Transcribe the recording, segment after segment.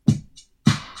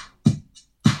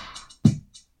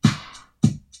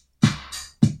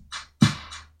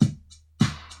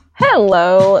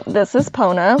Hello, this is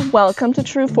Pona. Welcome to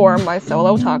True Form, my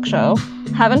solo talk show.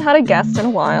 Haven't had a guest in a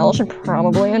while, should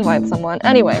probably invite someone.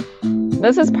 Anyway,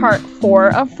 this is part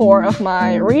 4 of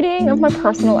my reading of my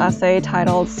personal essay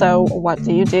titled, So What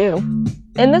Do You Do?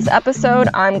 In this episode,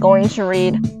 I'm going to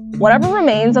read whatever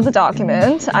remains of the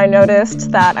document. I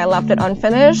noticed that I left it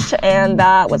unfinished, and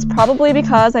that was probably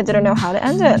because I didn't know how to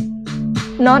end it.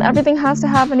 Not everything has to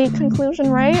have a neat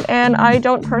conclusion, right? And I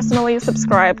don't personally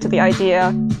subscribe to the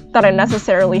idea that I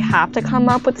necessarily have to come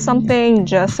up with something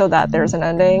just so that there's an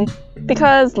ending,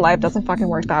 because life doesn't fucking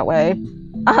work that way.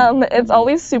 It's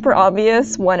always super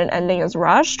obvious when an ending is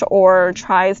rushed or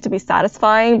tries to be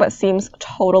satisfying but seems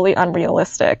totally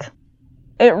unrealistic.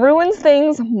 It ruins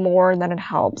things more than it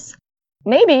helps.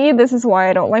 Maybe this is why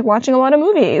I don't like watching a lot of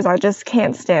movies. I just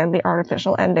can't stand the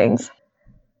artificial endings.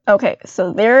 Okay,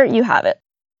 so there you have it.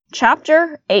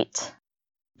 Chapter 8.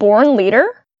 Born Leader?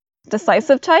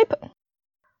 Decisive Type?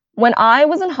 When I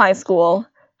was in high school,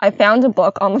 I found a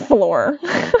book on the floor.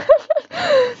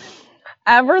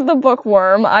 Ever the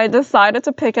bookworm, I decided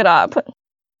to pick it up.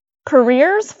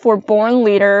 Careers for Born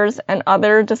Leaders and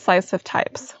Other Decisive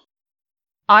Types.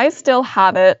 I still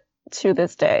have it to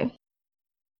this day.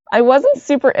 I wasn't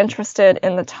super interested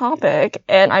in the topic,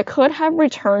 and I could have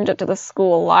returned it to the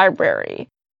school library.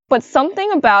 But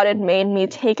something about it made me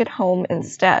take it home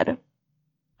instead.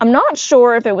 I'm not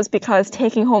sure if it was because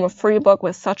taking home a free book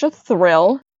was such a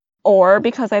thrill, or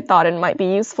because I thought it might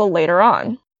be useful later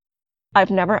on.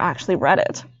 I've never actually read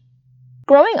it.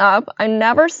 Growing up, I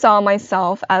never saw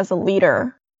myself as a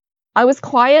leader. I was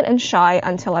quiet and shy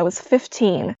until I was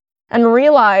 15, and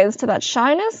realized that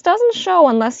shyness doesn't show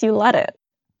unless you let it.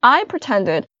 I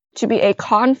pretended to be a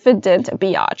confident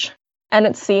biatch, and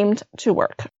it seemed to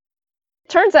work.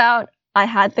 Turns out, I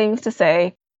had things to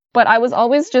say, but I was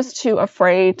always just too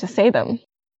afraid to say them.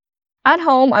 At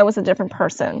home, I was a different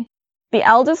person. The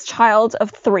eldest child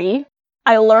of 3,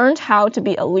 I learned how to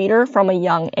be a leader from a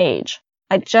young age.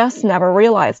 I just never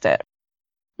realized it.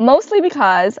 Mostly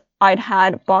because I'd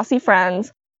had bossy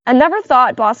friends and never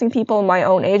thought bossing people my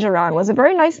own age around was a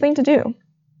very nice thing to do.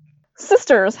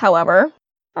 Sisters, however,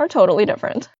 are totally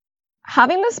different.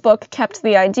 Having this book kept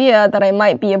the idea that I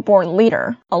might be a born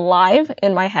leader alive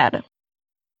in my head,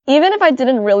 even if I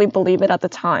didn't really believe it at the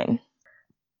time.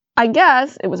 I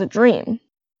guess it was a dream.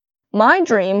 My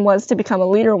dream was to become a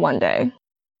leader one day.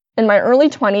 In my early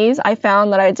 20s, I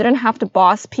found that I didn't have to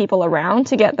boss people around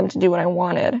to get them to do what I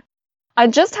wanted. I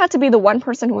just had to be the one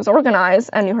person who was organized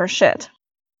and knew her shit.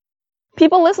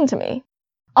 People listened to me.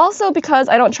 Also because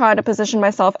I don't try to position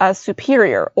myself as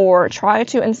superior or try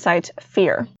to incite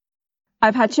fear.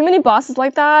 I've had too many bosses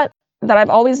like that I've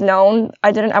always known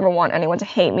I didn't ever want anyone to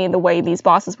hate me the way these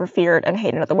bosses were feared and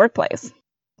hated at the workplace.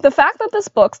 The fact that this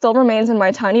book still remains in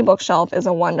my tiny bookshelf is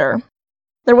a wonder.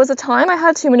 There was a time I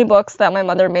had too many books that my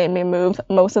mother made me move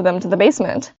most of them to the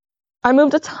basement. I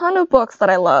moved a ton of books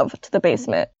that I love to the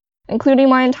basement, including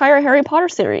my entire Harry Potter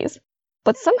series.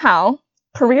 But somehow,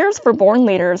 Careers for Born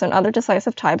Leaders and Other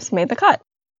Decisive Types made the cut.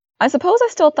 I suppose I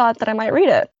still thought that I might read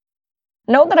it.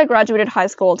 Note that I graduated high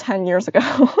school 10 years ago.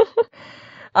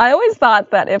 I always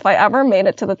thought that if I ever made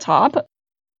it to the top,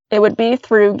 it would be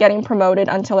through getting promoted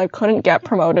until I couldn't get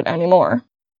promoted anymore.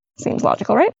 Seems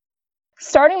logical, right?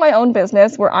 Starting my own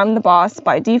business where I'm the boss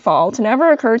by default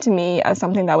never occurred to me as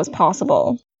something that was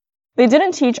possible. They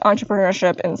didn't teach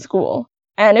entrepreneurship in school,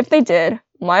 and if they did,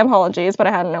 my apologies, but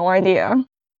I had no idea.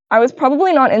 I was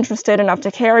probably not interested enough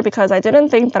to care because I didn't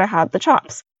think that I had the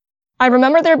chops. I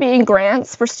remember there being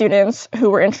grants for students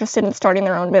who were interested in starting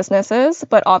their own businesses,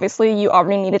 but obviously you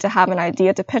already needed to have an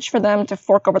idea to pitch for them to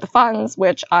fork over the funds,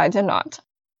 which I did not.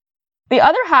 The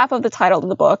other half of the title of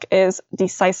the book is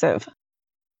Decisive.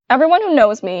 Everyone who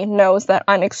knows me knows that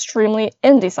I'm extremely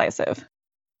indecisive.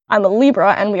 I'm a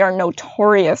Libra, and we are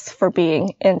notorious for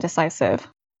being indecisive.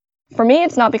 For me,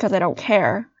 it's not because I don't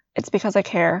care. It's because I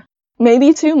care.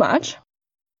 Maybe too much.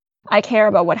 I care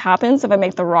about what happens if I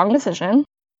make the wrong decision.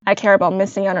 I care about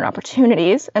missing out on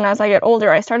opportunities, and as I get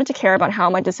older, I started to care about how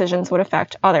my decisions would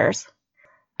affect others.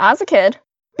 As a kid,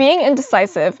 being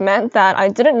indecisive meant that I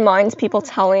didn't mind people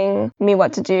telling me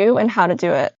what to do and how to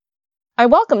do it. I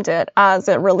welcomed it, as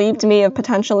it relieved me of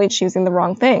potentially choosing the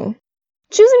wrong thing.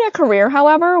 Choosing a career,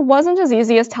 however, wasn't as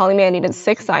easy as telling me I needed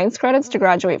 6 science credits to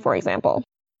graduate, for example.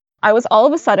 I was all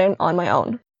of a sudden on my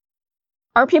own.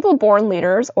 Are people born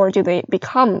leaders, or do they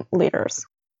become leaders?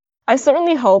 I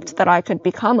certainly hoped that I could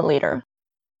become a leader.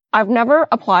 I've never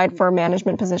applied for a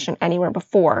management position anywhere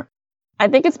before. I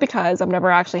think it's because I've never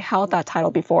actually held that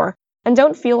title before and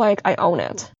don't feel like I own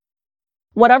it.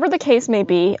 Whatever the case may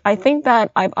be, I think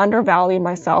that I've undervalued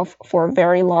myself for a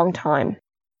very long time.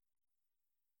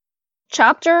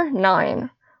 Chapter 9.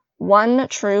 One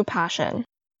True Passion.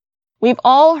 We've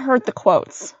all heard the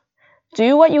quotes.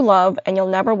 Do what you love and you'll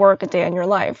never work a day in your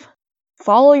life.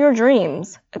 Follow your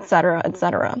dreams, etc.,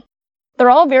 etc. They're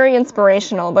all very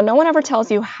inspirational, but no one ever tells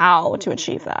you how to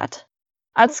achieve that.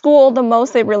 At school, the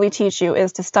most they really teach you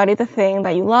is to study the thing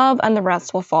that you love and the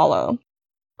rest will follow.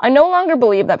 I no longer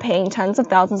believe that paying tens of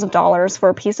thousands of dollars for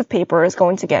a piece of paper is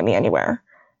going to get me anywhere.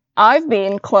 I've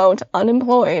been, quote,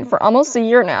 unemployed for almost a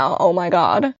year now, oh my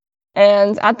god.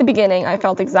 And at the beginning, I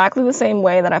felt exactly the same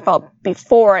way that I felt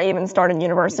before I even started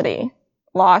university.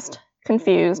 Lost,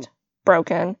 confused,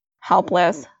 broken,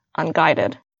 helpless,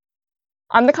 unguided.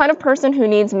 I'm the kind of person who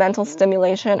needs mental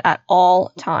stimulation at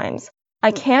all times.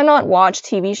 I cannot watch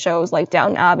TV shows like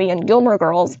Downton Abbey and Gilmore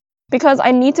Girls because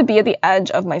I need to be at the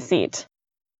edge of my seat.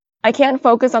 I can't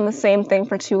focus on the same thing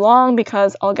for too long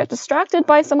because I'll get distracted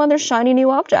by some other shiny new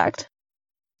object.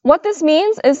 What this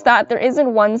means is that there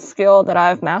isn't one skill that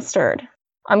I've mastered.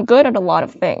 I'm good at a lot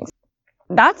of things.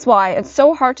 That's why it's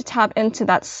so hard to tap into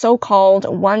that so-called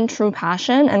one true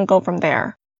passion and go from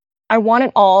there. I want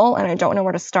it all and I don't know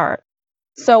where to start.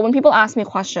 So when people ask me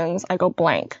questions, I go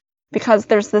blank, because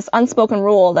there's this unspoken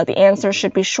rule that the answer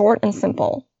should be short and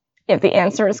simple. If the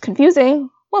answer is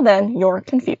confusing, well then you're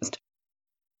confused.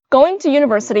 Going to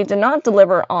university did not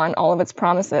deliver on all of its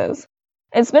promises.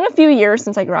 It's been a few years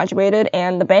since I graduated,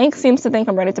 and the bank seems to think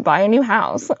I'm ready to buy a new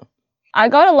house. I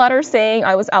got a letter saying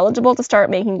I was eligible to start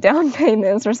making down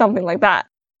payments or something like that.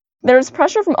 There's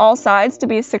pressure from all sides to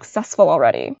be successful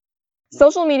already.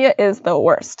 Social media is the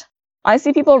worst. I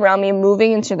see people around me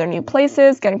moving into their new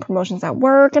places, getting promotions at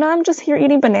work, and I'm just here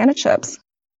eating banana chips.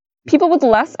 People with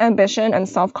less ambition and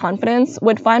self-confidence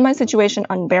would find my situation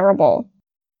unbearable.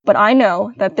 But I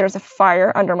know that there's a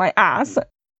fire under my ass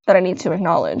that I need to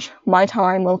acknowledge. My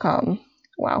time will come.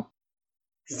 Wow.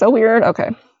 So weird. Okay.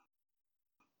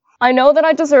 I know that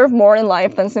I deserve more in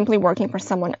life than simply working for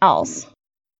someone else.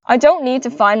 I don't need to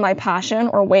find my passion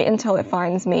or wait until it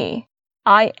finds me.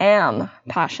 I am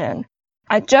passion.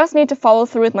 I just need to follow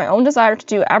through with my own desire to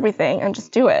do everything and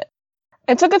just do it.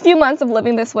 It took a few months of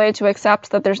living this way to accept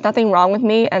that there's nothing wrong with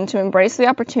me and to embrace the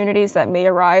opportunities that may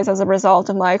arise as a result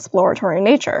of my exploratory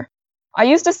nature. I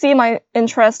used to see my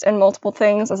interest in multiple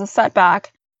things as a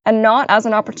setback and not as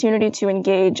an opportunity to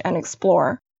engage and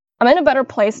explore. I'm in a better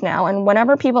place now, and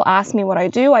whenever people ask me what I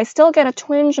do, I still get a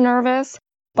twinge nervous,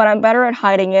 but I'm better at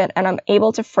hiding it and I'm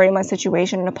able to frame my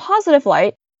situation in a positive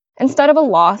light instead of a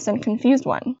lost and confused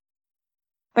one.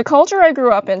 The culture I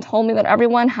grew up in told me that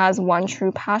everyone has one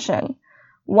true passion.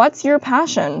 What's your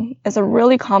passion? Is a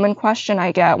really common question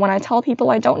I get when I tell people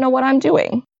I don't know what I'm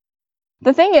doing.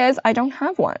 The thing is, I don't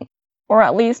have one. Or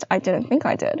at least I didn't think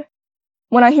I did.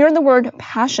 When I hear the word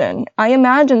passion, I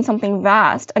imagine something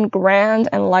vast and grand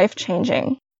and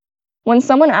life-changing. When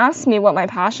someone asks me what my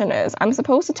passion is, I'm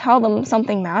supposed to tell them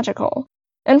something magical.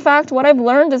 In fact, what I've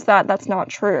learned is that that's not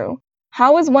true.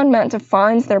 How is one meant to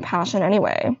find their passion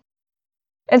anyway?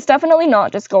 It's definitely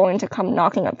not just going to come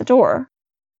knocking at the door.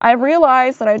 I've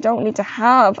realized that I don't need to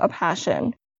have a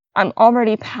passion. I'm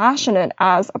already passionate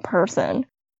as a person.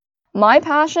 My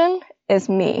passion is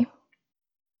me.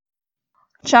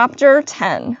 Chapter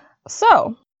 10.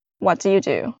 So, what do you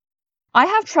do? I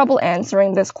have trouble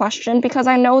answering this question because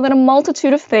I know that a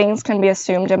multitude of things can be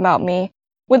assumed about me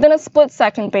within a split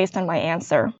second based on my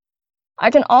answer. I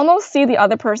can almost see the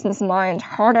other person's mind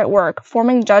hard at work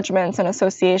forming judgments and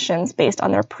associations based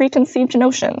on their preconceived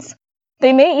notions.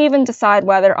 They may even decide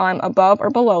whether I'm above or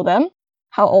below them,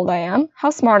 how old I am, how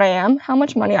smart I am, how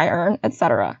much money I earn,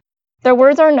 etc. Their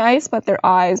words are nice, but their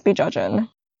eyes be judgin'.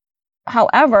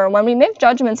 However, when we make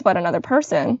judgments about another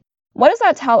person, what does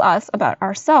that tell us about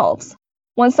ourselves?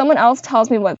 When someone else tells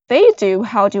me what they do,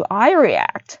 how do I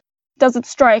react? Does it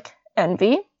strike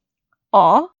envy?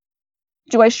 Awe?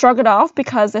 Do I shrug it off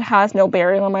because it has no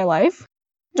bearing on my life?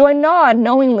 Do I nod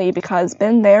knowingly because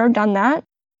been there, done that?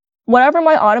 Whatever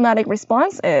my automatic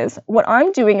response is, what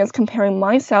I'm doing is comparing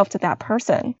myself to that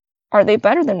person. Are they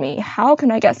better than me? How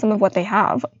can I get some of what they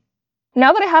have?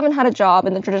 Now that I haven't had a job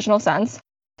in the traditional sense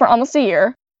for almost a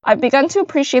year, I've begun to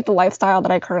appreciate the lifestyle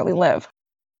that I currently live.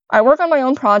 I work on my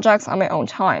own projects on my own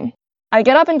time. I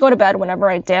get up and go to bed whenever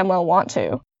I damn well want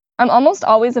to. I'm almost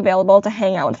always available to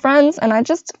hang out with friends, and I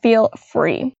just feel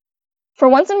free. For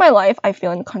once in my life, I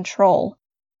feel in control.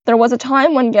 There was a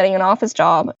time when getting an office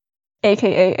job,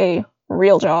 aka a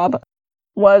real job,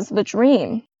 was the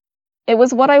dream. It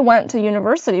was what I went to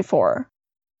university for.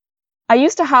 I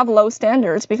used to have low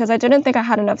standards because I didn't think I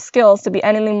had enough skills to be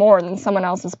anything more than someone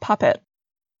else's puppet.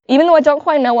 Even though I don't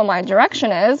quite know what my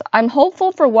direction is, I'm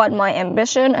hopeful for what my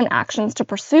ambition and actions to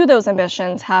pursue those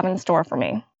ambitions have in store for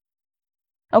me.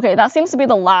 Okay, that seems to be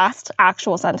the last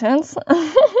actual sentence.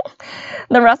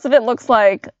 The rest of it looks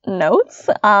like notes.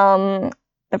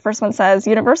 The first one says,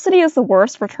 university is the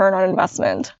worst return on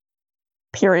investment.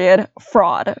 Period.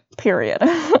 Fraud. Period.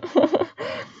 The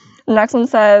next one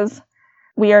says,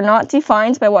 we are not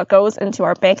defined by what goes into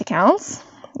our bank accounts.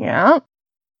 Yeah.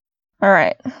 All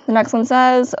right. The next one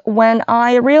says, when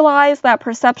I realize that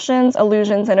perceptions,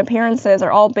 illusions, and appearances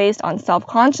are all based on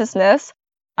self-consciousness,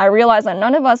 I realize that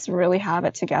none of us really have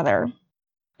it together.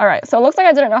 All right. So it looks like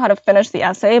I didn't know how to finish the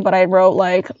essay, but I wrote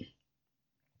like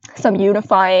some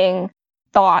unifying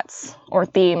thoughts or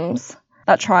themes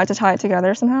that try to tie it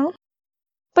together somehow.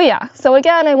 But yeah, so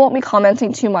again, I won't be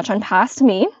commenting too much on past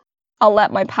me. I'll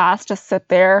let my past just sit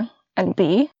there and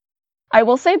be. I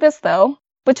will say this though,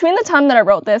 between the time that I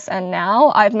wrote this and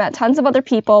now, I've met tons of other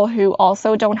people who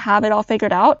also don't have it all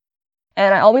figured out.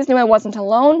 And I always knew I wasn't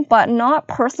alone, but not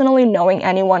personally knowing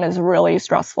anyone is really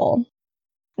stressful.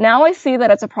 Now I see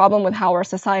that it's a problem with how our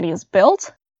society is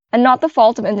built, and not the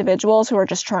fault of individuals who are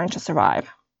just trying to survive.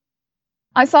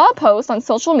 I saw a post on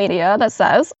social media that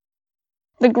says,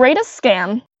 the greatest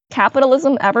scam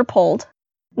capitalism ever pulled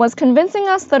was convincing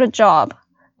us that a job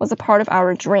was a part of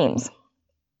our dreams.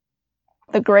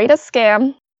 The greatest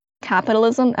scam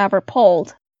capitalism ever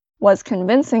pulled was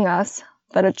convincing us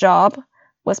that a job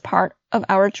was part of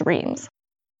our dreams.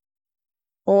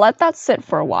 Let that sit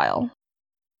for a while.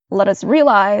 Let us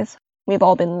realize we've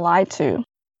all been lied to,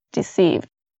 deceived,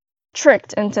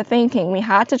 tricked into thinking we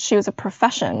had to choose a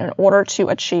profession in order to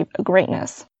achieve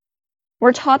greatness.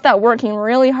 We're taught that working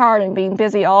really hard and being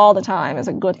busy all the time is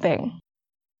a good thing.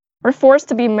 We're forced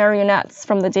to be marionettes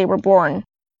from the day we're born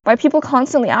by people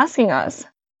constantly asking us,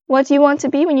 what do you want to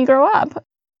be when you grow up?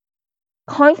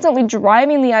 Constantly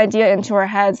driving the idea into our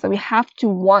heads that we have to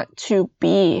want to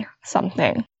be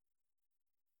something.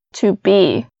 To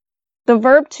be. The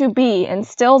verb to be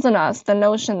instills in us the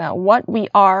notion that what we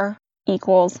are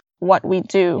equals what we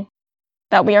do.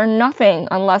 That we are nothing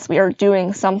unless we are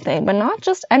doing something, but not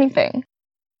just anything.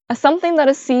 Something that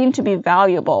is seen to be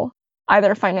valuable,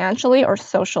 either financially or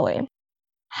socially.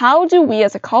 How do we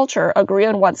as a culture agree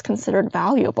on what's considered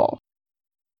valuable?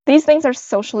 These things are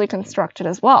socially constructed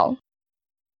as well.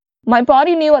 My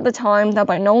body knew at the time that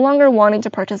by no longer wanting to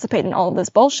participate in all of this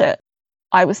bullshit,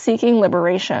 I was seeking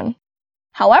liberation.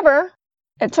 However,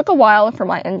 it took a while for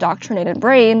my indoctrinated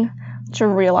brain to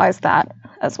realize that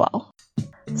as well.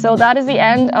 So that is the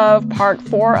end of part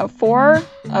 4 of 4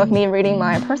 of me reading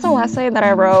my personal essay that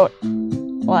I wrote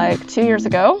like 2 years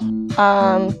ago.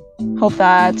 Hope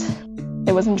that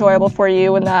it was enjoyable for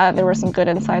you and that there were some good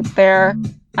insights there.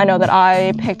 I know that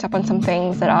I picked up on some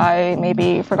things that I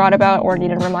maybe forgot about or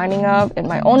needed reminding of in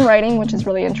my own writing, which is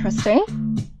really interesting.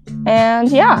 And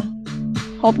yeah,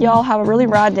 hope y'all have a really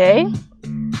rad day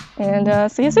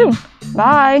and see you soon.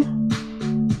 Bye!